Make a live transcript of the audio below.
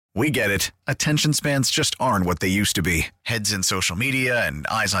We get it. Attention spans just aren't what they used to be. Heads in social media and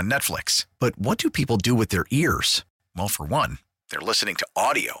eyes on Netflix. But what do people do with their ears? Well, for one, they're listening to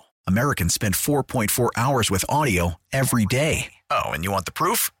audio. Americans spend 4.4 hours with audio every day. Oh, and you want the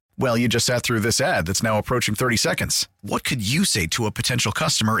proof? Well, you just sat through this ad that's now approaching 30 seconds. What could you say to a potential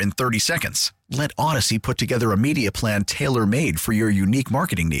customer in 30 seconds? Let Odyssey put together a media plan tailor-made for your unique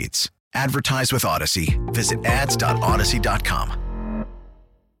marketing needs. Advertise with Odyssey. Visit ads.odyssey.com.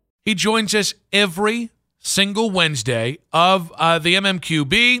 He joins us every single Wednesday of the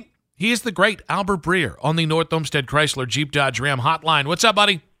MMQB. He is the great Albert Breer on the North Olmsted Chrysler Jeep Dodge Ram hotline. What's up,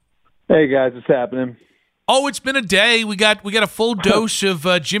 buddy? Hey, guys. What's happening? Oh, it's been a day. We got a full dose of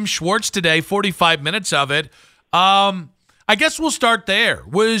Jim Schwartz today, 45 minutes of it. I guess we'll start there.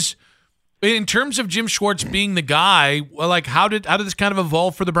 Was in terms of Jim Schwartz being the guy, well, like how did this kind of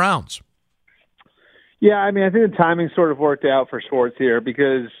evolve for the Browns? Yeah, I mean, I think the timing sort of worked out for Schwartz here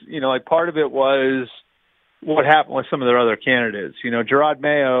because, part of it was what happened with some of their other candidates. Gerard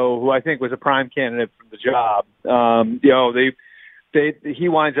Mayo, who I think was a prime candidate for the job, he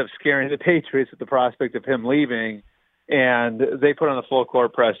winds up scaring the Patriots with the prospect of him leaving, and they put on the full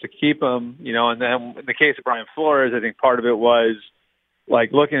court press to keep him, and then in the case of Brian Flores, I think part of it was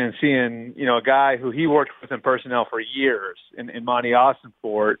like looking and seeing, a guy who he worked with in personnel for years in Monty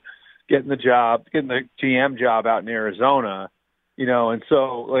Austinfort, getting the GM job out in Arizona, and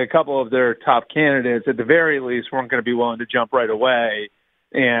so like a couple of their top candidates at the very least weren't going to be willing to jump right away.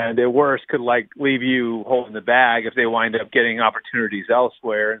 And at worst could leave you holding the bag if they wind up getting opportunities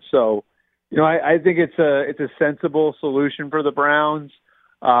elsewhere. And so, I think it's a sensible solution for the Browns,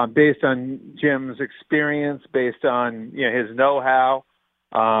 based on Jim's experience, based on, his know-how.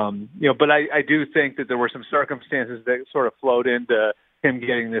 But I do think that there were some circumstances that sort of flowed into him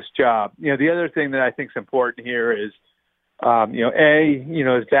getting this job. The other thing that I think is important here is,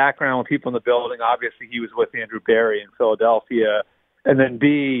 his background with people in the building. Obviously, he was with Andrew Berry in Philadelphia. And then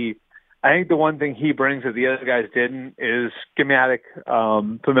B, I think the one thing he brings that the other guys didn't is schematic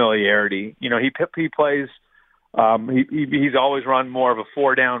familiarity. He plays. He's always run more of a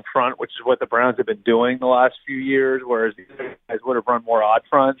 4-down front, which is what the Browns have been doing the last few years, whereas the other guys would have run more odd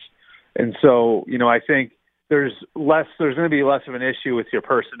fronts. And so, I think there's going to be less of an issue with your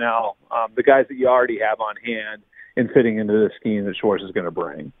personnel, the guys that you already have on hand, in fitting into the scheme that Schwartz is going to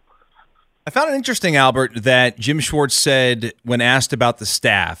bring. I found it interesting, Albert, that Jim Schwartz said when asked about the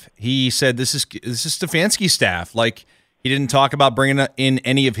staff, he said this is Stefanski's staff. Like, he didn't talk about bringing in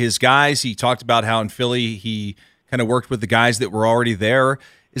any of his guys. He talked about how in Philly he kind of worked with the guys that were already there.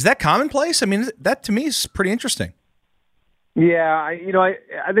 Is that commonplace? I mean, that to me is pretty interesting. Yeah, I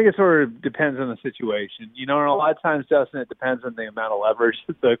think it sort of depends on the situation. And a lot of times, Dustin, it depends on the amount of leverage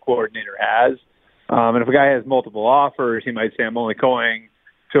that the coordinator has. And if a guy has multiple offers, he might say, I'm only going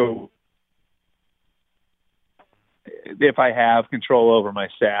to if I have control over my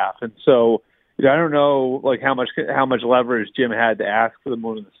staff. And so, I don't know how much leverage Jim had to ask for the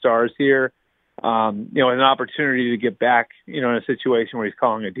Moon and the Stars here. An opportunity to get back, in a situation where he's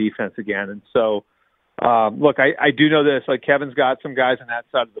calling a defense again. And so, look, I do know this, Kevin's got some guys on that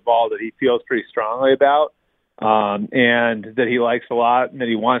side of the ball that he feels pretty strongly about, and that he likes a lot and that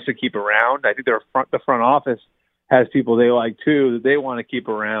he wants to keep around. I think the front office has people they like too that they want to keep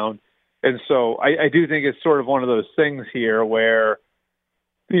around. And so I do think it's sort of one of those things here where,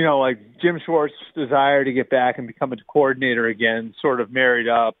 Jim Schwartz's desire to get back and become a coordinator again sort of married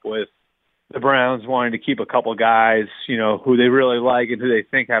up with the Browns wanting to keep a couple guys, who they really like and who they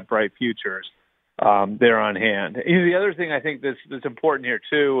think have bright futures there on hand. The other thing I think that's important here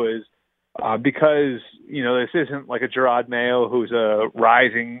too is because, this isn't like a Gerard Mayo who's a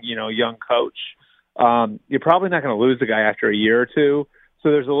rising, young coach. You're probably not going to lose the guy after a year or two. So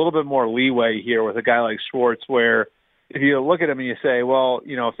there's a little bit more leeway here with a guy like Schwartz where if you look at him and you say, well,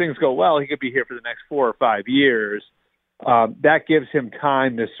 if things go well, he could be here for the next 4 or 5 years. That gives him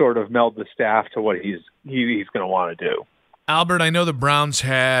time to sort of meld the staff to what he's going to want to do. Albert, I know the Browns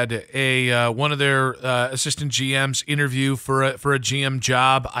had one of their assistant GMs interview for a GM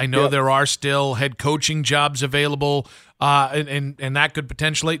job. I know there are still head coaching jobs available, and that could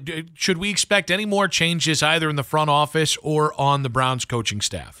potentially. Should we expect any more changes either in the front office or on the Browns coaching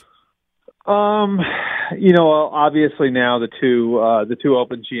staff? Obviously now the two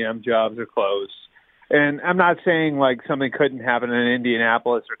open GM jobs are closed, and I'm not saying something couldn't happen in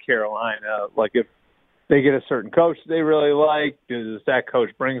Indianapolis or Carolina. If they get a certain coach they really like, does that coach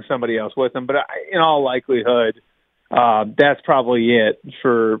bring somebody else with them? But in all likelihood, that's probably it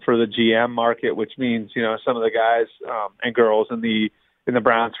for the GM market, which means, some of the guys and girls in the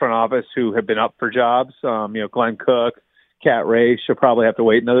Browns front office who have been up for jobs, Glenn Cook, Cat Ray. She'll probably have to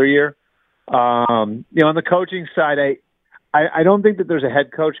wait another year. On the coaching side, I don't think that there's a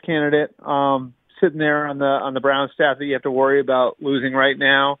head coach candidate sitting there on the Browns staff that you have to worry about losing right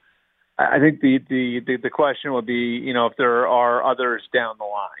now. I think the question would be, if there are others down the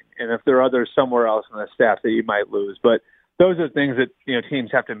line, and if there are others somewhere else on the staff that you might lose. But those are things that teams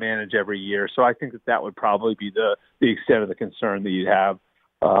have to manage every year. So I think that would probably be the extent of the concern that you'd have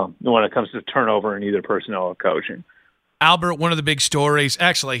when it comes to turnover in either personnel or coaching. Albert, one of the big stories,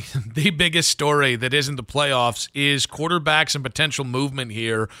 actually the biggest story that isn't the playoffs, is quarterbacks and potential movement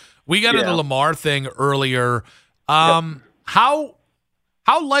here. We got into the Lamar thing earlier. How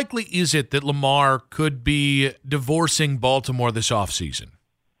likely is it that Lamar could be divorcing Baltimore this offseason?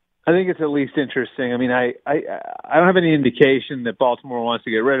 I think it's at least interesting. I mean, I don't have any indication that Baltimore wants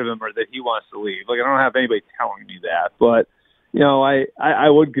to get rid of him or that he wants to leave. Like, I don't have anybody telling me that. But, I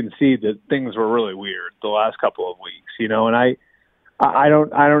would concede that things were really weird the last couple of weeks, and I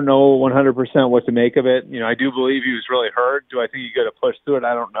don't know 100% what to make of it. I do believe he was really hurt. Do I think you got to push through it?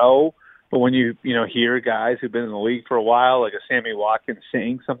 I don't know. But when you hear guys who've been in the league for a while, like a Sammy Watkins,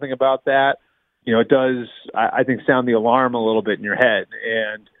 saying something about that, it does, I think, sound the alarm a little bit in your head.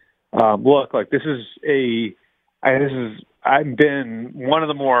 And look, like I've been one of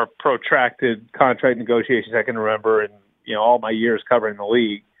the more protracted contract negotiations I can remember in all my years covering the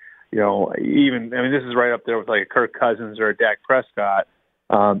league. This is right up there with like a Kirk Cousins or a Dak Prescott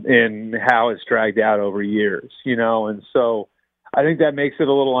in how it's dragged out over years. And so I think that makes it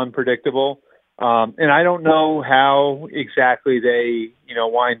a little unpredictable. And I don't know how exactly they,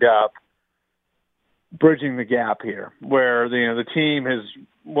 wind up bridging the gap here, where the team is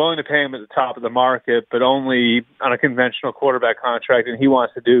willing to pay him at the top of the market, but only on a conventional quarterback contract, and he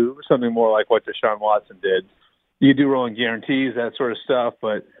wants to do something more like what Deshaun Watson did. You do rolling guarantees, that sort of stuff,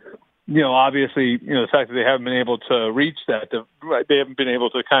 but obviously, the fact that they haven't been able to reach that, they haven't been able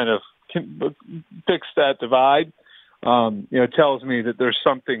to kind of fix that divide. Tells me that there's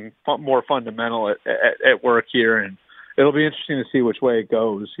something more fundamental at work here, and it'll be interesting to see which way it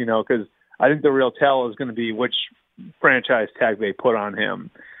goes. Because I think the real tell is going to be which franchise tag they put on him.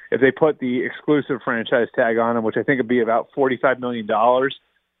 If they put the exclusive franchise tag on him, which I think would be about $45 million,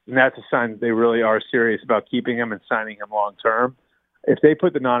 then that's a sign that they really are serious about keeping him and signing him long term. If they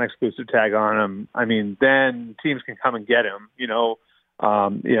put the non-exclusive tag on him, then teams can come and get him.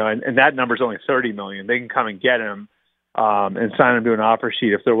 And that number's only $30 million. They can come and get him and sign him to an offer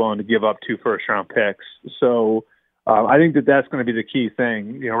sheet if they're willing to give up 2 first-round picks. So I think that's going to be the key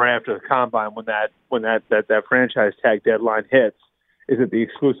thing. Right after the combine, when that franchise tag deadline hits, is it the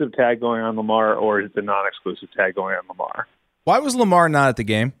exclusive tag going on Lamar or is it the non-exclusive tag going on Lamar? Why was Lamar not at the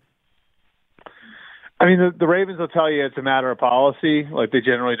game? The Ravens will tell you it's a matter of policy. Like, they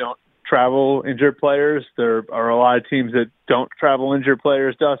generally don't travel injured players. There are a lot of teams that don't travel injured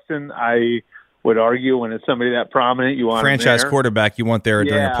players, Dustin. I would argue when it's somebody that prominent, you want franchise quarterback, you want there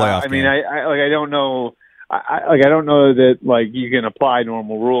during a playoff game. I don't know. I don't know that you can apply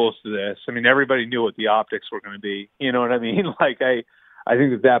normal rules to this. Everybody knew what the optics were going to be. You know what I mean? I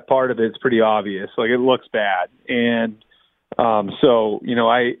think that part of it's pretty obvious. It looks bad, and I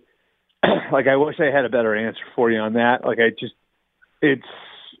wish I had a better answer for you on that. It's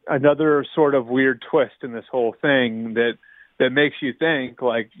another sort of weird twist in this whole thing that makes you think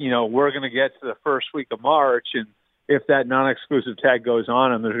we're going to get to the first week of March, and if that non-exclusive tag goes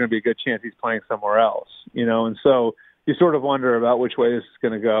on him, there's going to be a good chance he's playing somewhere else, and so you sort of wonder about which way this is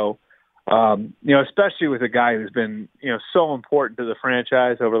going to go, especially with a guy who's been, so important to the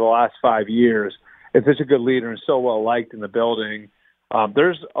franchise over the last 5 years, and such a good leader and so well liked in the building.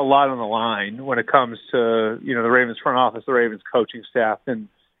 There's a lot on the line when it comes to, the Ravens front office, the Ravens coaching staff, and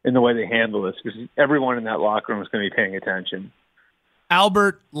in the way they handle this, because everyone in that locker room is going to be paying attention.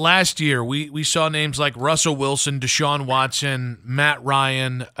 Albert, last year we saw names like Russell Wilson, Deshaun Watson, Matt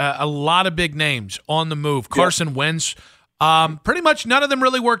Ryan, a lot of big names on the move. Carson Wentz, pretty much none of them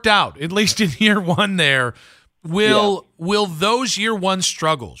really worked out, at least in year one there. Will those year one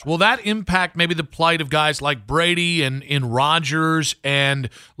struggles, will that impact maybe the plight of guys like Brady and Rodgers and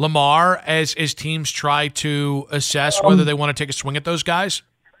Lamar as teams try to assess whether they want to take a swing at those guys?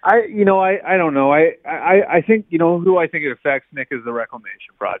 I don't know. I think, who I think it affects, Nick, is the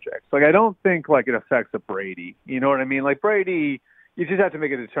reclamation project. I don't think it affects a Brady. You know what I mean? Brady, you just have to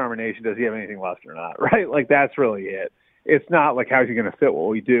make a determination. Does he have anything left or not? Right? That's really it. It's not how's he going to fit what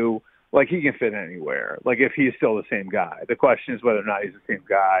we do. He can fit anywhere. If he's still the same guy. The question is whether or not he's the same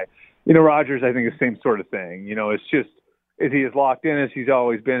guy. Rodgers, I think, is the same sort of thing. It's just, is he as locked in as he's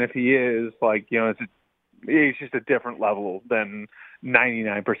always been? If he is, he's just a different level than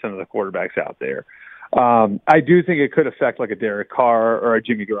 99% of the quarterbacks out there. I do think it could affect like a Derek Carr or a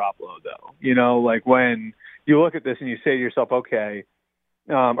Jimmy Garoppolo, though. You know, like when you look at this and you say to yourself, okay,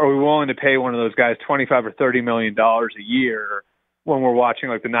 are we willing to pay one of those guys $25 or $30 million a year when we're watching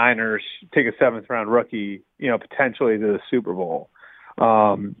like the Niners take a 7th-round rookie, you know, potentially to the Super Bowl?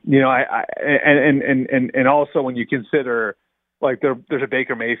 You know, and also when you consider like there's a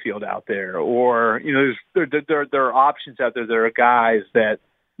Baker Mayfield out there, or you know, there are options out there. There are guys that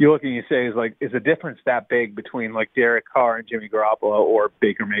you look and you say is the difference that big between like Derek Carr and Jimmy Garoppolo or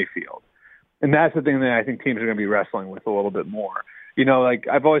Baker Mayfield? And that's the thing that I think teams are going to be wrestling with a little bit more. You know, like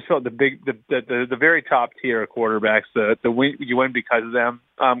I've always felt the very top tier of quarterbacks, you win because of them.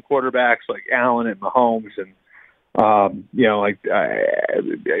 Quarterbacks like Allen and Mahomes, and you know, like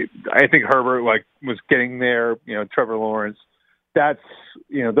I think Herbert like was getting there. You know, Trevor Lawrence. That's,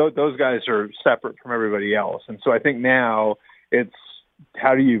 you know, those guys are separate from everybody else, and so I think now it's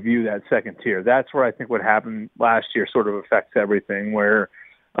how do you view that second tier? That's where I think what happened last year sort of affects everything. Where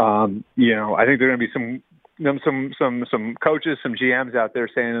you know, I think there are going to be some coaches, some GMs out there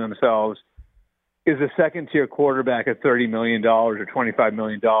saying to themselves, is a second tier quarterback at $30 million or $25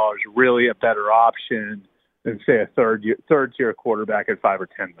 million really a better option than say a third tier quarterback at $5 or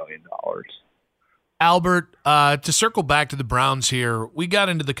 $10 million? Albert, to circle back to the Browns here, we got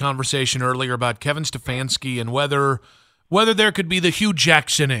into the conversation earlier about Kevin Stefanski and whether there could be the Hugh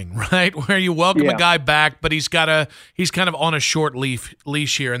Jacksoning, right, where you welcome a guy back, but he's kind of on a short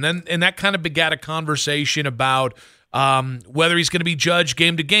leash here, and that kind of begat a conversation about whether he's going to be judged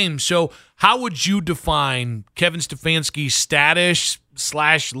game to game. So, how would you define Kevin Stefanski's status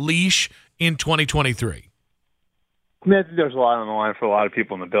 / leash in 2023? I mean, I think there's a lot on the line for a lot of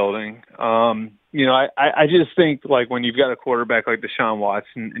people in the building. You know, I just think like when you've got a quarterback like Deshaun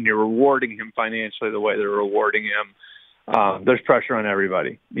Watson and you're rewarding him financially the way they're rewarding him, there's pressure on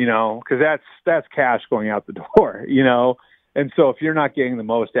everybody, you know, because that's cash going out the door, you know. And so if you're not getting the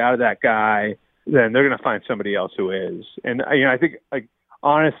most out of that guy, then they're going to find somebody else who is. And, you know, I think, like,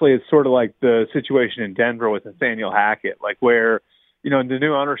 honestly, it's sort of like the situation in Denver with Nathaniel Hackett, like where, you know, the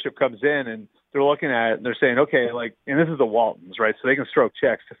new ownership comes in and they're looking at it and they're saying, okay, like, and this is the Waltons, right? So they can stroke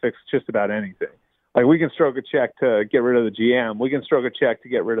checks to fix just about anything. Like, we can stroke a check to get rid of the GM. We can stroke a check to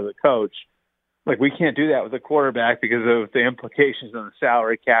get rid of the coach. Like, we can't do that with a quarterback because of the implications on the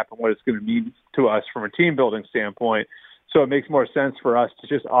salary cap and what it's going to mean to us from a team building standpoint. So it makes more sense for us to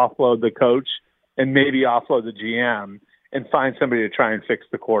just offload the coach and maybe offload the GM and find somebody to try and fix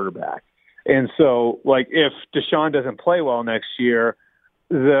the quarterback. And so, like, if Deshaun doesn't play well next year,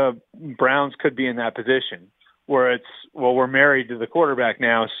 the Browns could be in that position where it's, well, we're married to the quarterback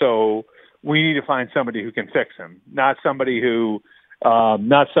now, so we need to find somebody who can fix him, not somebody who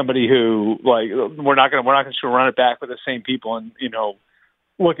like we're not going to run it back with the same people and, you know,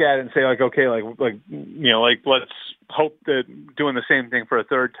 look at it and say like, okay, like you know, like let's hope that doing the same thing for a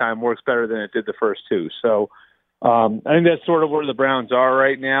third time works better than it did the first two. So I think that's sort of where the Browns are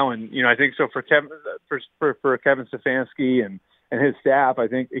right now, and you know, I think so for Kevin Stefanski and his staff, I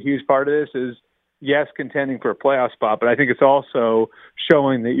think a huge part of this is, yes, contending for a playoff spot, but I think it's also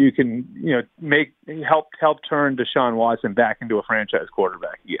showing that you can, you know, help turn Deshaun Watson back into a franchise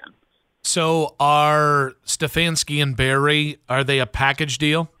quarterback again. So are Stefanski and Barry, are they a package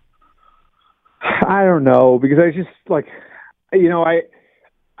deal? I don't know, because I just like, you know,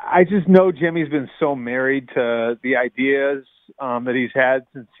 I just know Jimmy's been so married to the ideas that he's had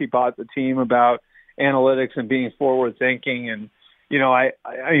since he bought the team about analytics and being forward thinking. And, you know, I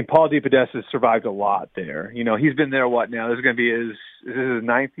mean, Paul DePodesta has survived a lot there. You know, he's been there, what now? This is going to be is this his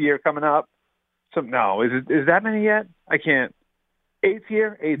 9th year coming up? No, is that many yet? I can't. 8th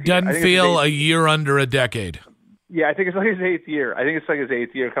year? Doesn't feel a year under a decade. Yeah, I think it's like his 8th year. I think it's like his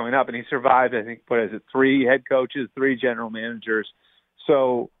 8th year coming up, and he survived, I think, 3 head coaches, 3 general managers.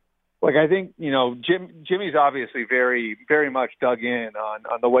 So, like, I think, you know, Jimmy's obviously very, very much dug in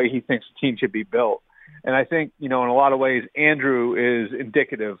on the way he thinks the team should be built. And I think, you know, in a lot of ways, Andrew is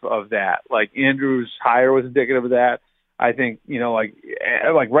indicative of that. Like, Andrew's hire was indicative of that. I think, you know, like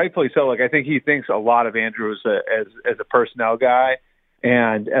rightfully so. Like, I think he thinks a lot of Andrew as a personnel guy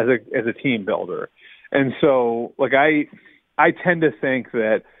and as a team builder. And so, like, I tend to think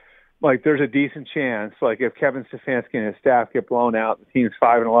that, like, there's a decent chance, like, if Kevin Stefanski and his staff get blown out, the team's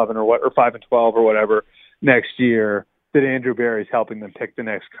 5-11 or 5-12 or whatever next year, that Andrew Barry's helping them pick the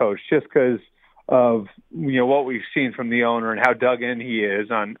next coach, just because of, you know, what we've seen from the owner and how dug in he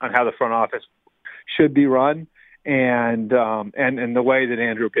is on how the front office should be run, and the way that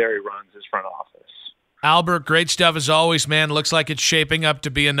Andrew Barry runs his front office. Albert, great stuff as always, man. Looks like it's shaping up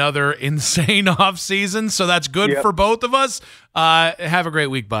to be another insane offseason, so that's good for both of us. Have a great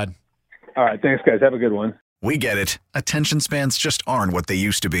week, bud. All right. Thanks, guys. Have a good one. We get it. Attention spans just aren't what they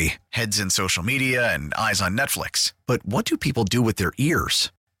used to be. Heads in social media and eyes on Netflix. But what do people do with their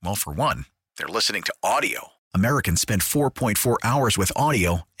ears? Well, for one, they're listening to audio. Americans spend 4.4 hours with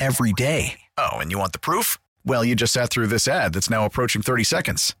audio every day. Oh, and you want the proof? Well, you just sat through this ad that's now approaching 30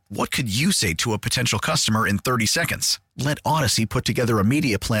 seconds. What could you say to a potential customer in 30 seconds? Let Odyssey put together a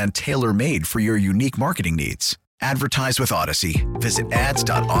media plan tailor-made for your unique marketing needs. Advertise with Odyssey. Visit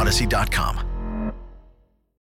ads.odyssey.com.